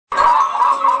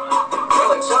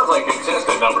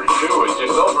number 2 is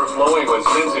just overflowing with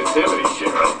sensitivity,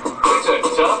 Sharon. It's a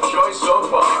tough choice so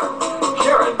far.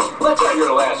 Sharon, let's have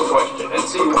your last question and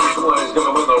see which one is going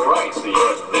to win the rights to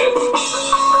your admit.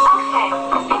 Okay,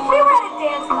 if we were at a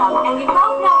dance club and you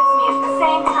both noticed me at the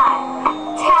same time,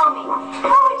 tell me,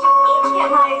 how would you each get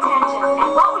my attention and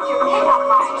what would your pickup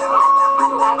lines be?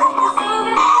 Whoever can see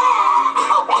this.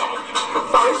 Okay,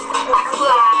 first I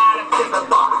slide up to the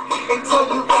bar and tell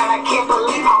you that I can't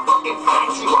believe how fucking fat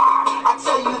you are. I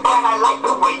tell you that I like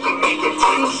the way you make your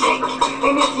titties shake,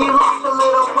 and if you lost a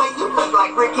little weight, you look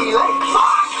like Ricky Lake.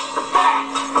 Fuck that!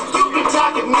 You can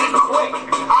talk to me quick.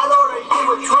 I'll order you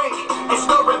a drink and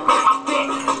store it with my dick,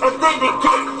 and then to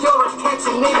get your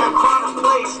attention in a crowded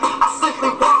place, I